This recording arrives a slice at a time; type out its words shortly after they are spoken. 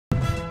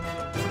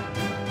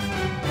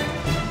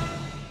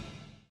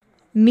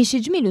Miexi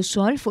Ġmielu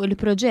X-Xogħol fuq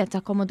il-proġett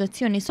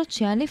Akkomodazzjoni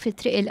Soċjali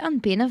fit-triq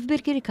il-Qanpiena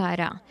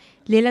f'BIRKIRKARA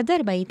li la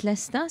darba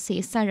jitlesta se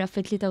jissarraf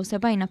fi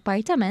 73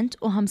 appartament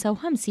u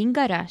 55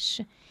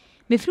 garaxx.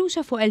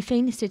 Mifruxa fuq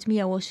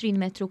 2620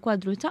 metru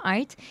kwadru ta'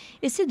 art,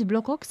 is-Sitt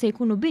Blokok se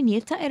jkunu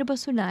binjiet ta' erba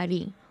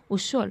sulari u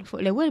x-xogħol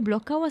fuq l-ewwel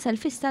blokka wasal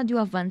fi stadju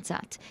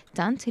avvanzat,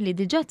 tant li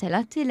diġà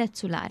tela t-tielet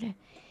sular.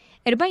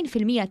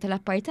 40%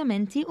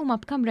 tal-appartamenti huma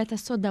b'kamra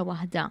tas-sodda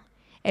waħda,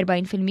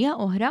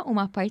 40% oħra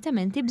huma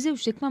appartamenti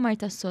b'żewġ tikmamar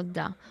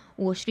tas-sodda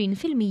u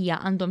 20%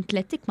 għandhom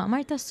tliet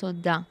tikmamar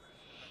tas-sodda.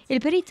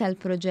 Il-perit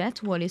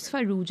tal-proġett Wallis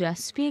Farrugia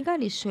spjega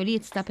li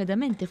x-xogħlijiet ta'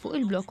 pedamenti fuq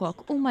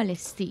il-blokok huma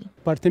lesti.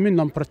 Parti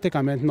minnhom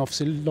prattikament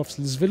nofs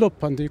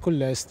l-iżvilupp għandu jkun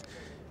lest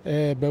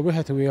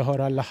b'wieħed u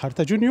ieħor għall-aħħar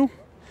ta' Ġunju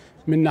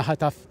min-naħa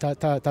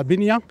ta'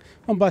 binja,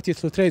 u mbagħad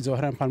jidħlu trades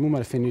oħrajn bħal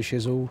huma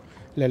l-finishes u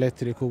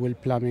l-elettriku u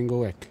l-plumbing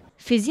u hekk.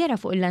 Fi żjara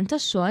fuq il-lan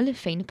tax-xogħol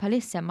fejn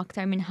bħalissa hemm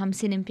aktar minn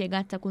 50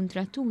 impjegat ta'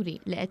 kuntratturi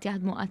li qed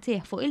jaħdmu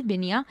qatigħ fuq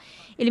il-binja,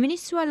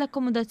 il-Ministru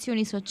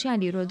tal-Akkomodazzjoni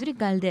Soċjali Roderick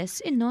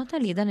Galdes innota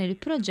li dan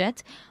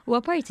il-proġett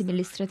huwa parti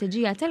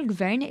mill-istrateġija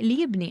tal-Gvern li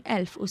jibni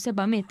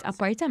 1700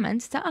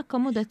 appartament ta'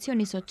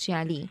 akkomodazzjoni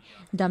soċjali.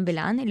 Dan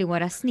bilan li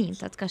wara snin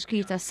ta'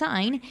 tkaxkir ta'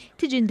 saqajn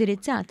tiġi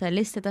indirizzata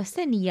l-lista ta'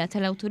 stennija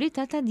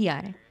tal-Awtorità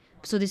tad-Djar.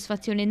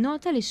 B'sodisfazzjoni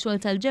nota li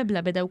x-xogħol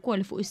tal-ġebla beda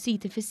wkoll fuq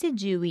is-siti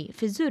fis-Siġġiewi,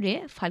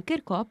 fiż-Żurieq,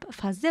 f'Ħalkirkop,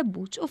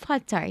 f'Ħażebbuġ u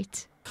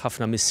f'Ħattart.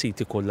 Ħafna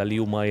mis-siti kollha li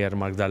huma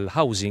jermark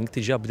dal-housing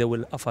tiġa bdew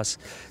il-qafas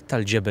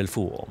tal-ġebel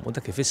fuqhom u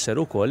dak ifisser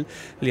ukoll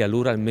li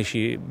allura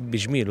l-Miexi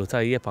Ġmielu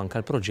tajjeb anke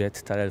l-proġett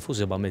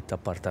tal-1700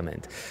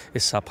 appartament.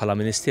 Issa bħala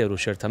Ministeru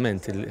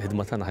ċertament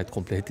il-ħidma tagħna ħed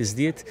tkompli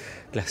tiżdied,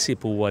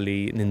 l-ħsieb huwa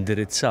li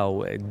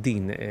nindirizzaw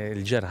din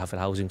il-ġerħa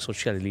fil-housing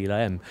soċjali li ilha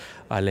hemm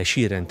għal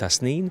 20 ta'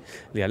 snin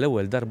li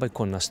għall-ewwel darba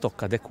jkollna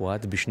stokk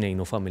adekwat biex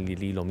ngħinu familji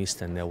li ilhom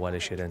jistennew għal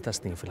 20 ta'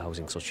 snin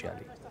fil-housing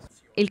soċjali.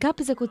 Il-kap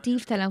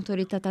eżekuttiv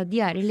tal-Awtorità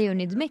tad-Djar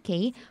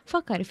Miexi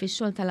fakkar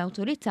fix-xogħol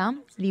tal-Awtorità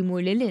li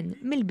jmur lil hinn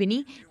mill-bini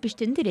biex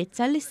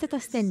tindirizza l-lista ta'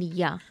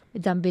 stennija.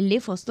 Dan billi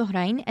fost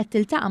oħrajn qed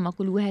tiltaqa' ma'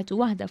 kull wieħed u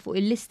waħda fuq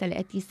il-lista li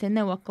qed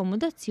jistennew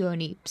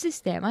akkomodazzjoni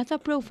b'sistema ta'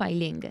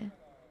 profiling.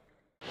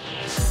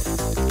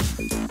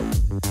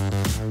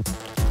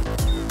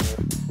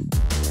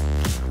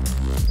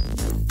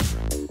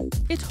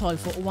 Idħol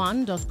fuq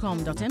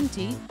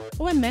one.com.mt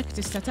u hemmhekk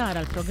tista'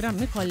 tara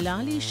l-programmi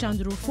kollha li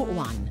jxandru fuq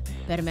One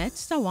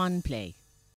permezz ta' One Play.